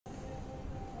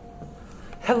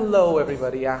Hello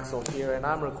everybody, Axel here, and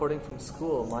I'm recording from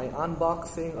school, my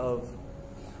unboxing of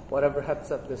whatever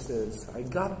headset this is. I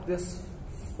got this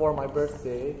for my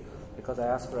birthday because I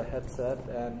asked for a headset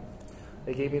and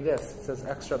they gave me this. It says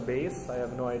extra bass, I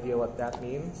have no idea what that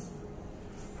means.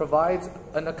 Provides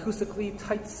an acoustically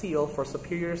tight seal for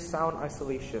superior sound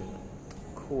isolation.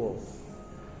 Cool.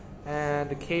 And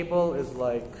the cable is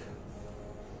like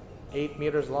 8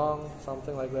 meters long,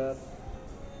 something like that.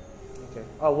 Okay.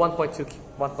 Oh,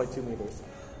 1.2 meters.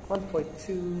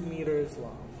 1.2 meters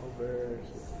long over here.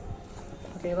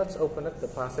 Okay, let's open it. The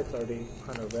plastic's already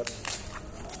kind of ripped.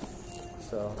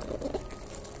 So,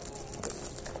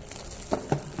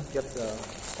 get the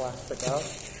plastic out.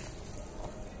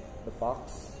 The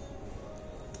box.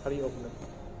 How do you open it?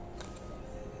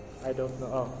 I don't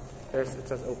know. Oh, it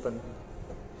says open.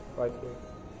 Right here.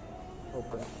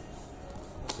 Open.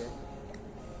 Okay.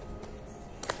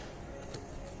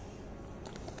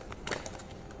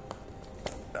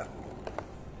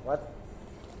 What?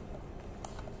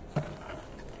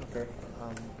 Okay.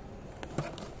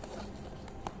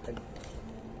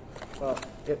 Well,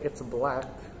 it's black.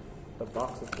 The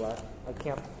box is black.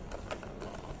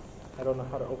 I don't know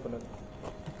how to open it.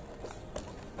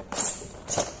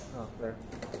 Oh, there.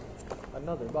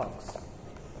 Another box.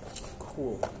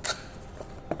 Cool.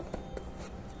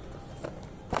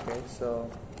 Okay, so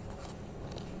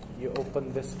you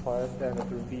open this part and it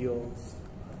reveals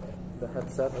the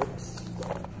headset. Oops.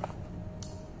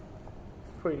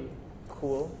 Pretty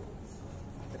cool.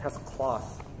 It has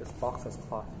cloth. This box has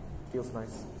cloth. Feels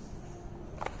nice.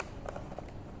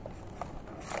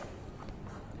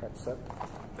 Headset.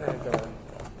 And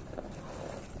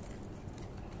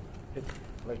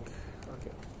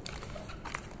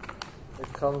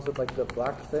it comes with like the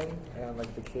black thing and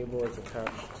like the cable is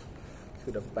attached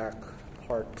to the back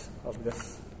part of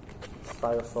this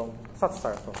styrofoam. It's not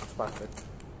styrofoam, it's plastic.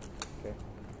 Okay,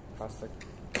 plastic.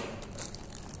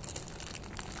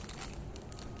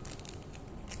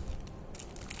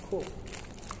 Cool.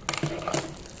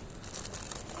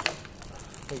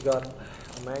 We got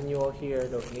a manual here,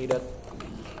 don't need it.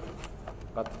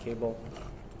 Got the cable.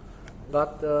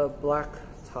 Got the black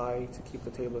tie to keep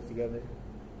the table together.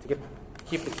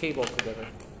 Keep the cable together.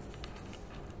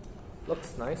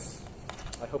 Looks nice.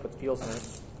 I hope it feels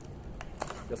nice.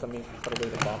 Just let me put away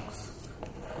the box.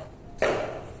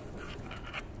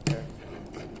 Okay.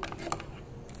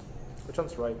 Which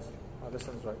one's right? Oh, this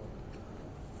one's right.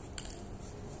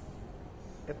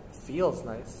 It feels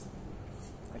nice.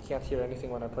 I can't hear anything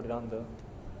when I put it on though.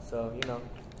 So, you know,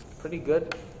 pretty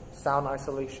good sound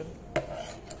isolation.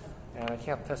 And I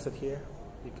can't test it here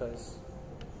because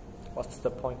what's the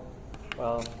point?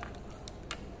 Well,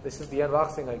 this is the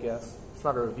unboxing, I guess. It's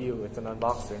not a review, it's an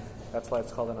unboxing. That's why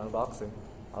it's called an unboxing.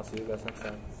 I'll see you guys next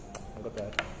time.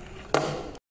 Goodbye.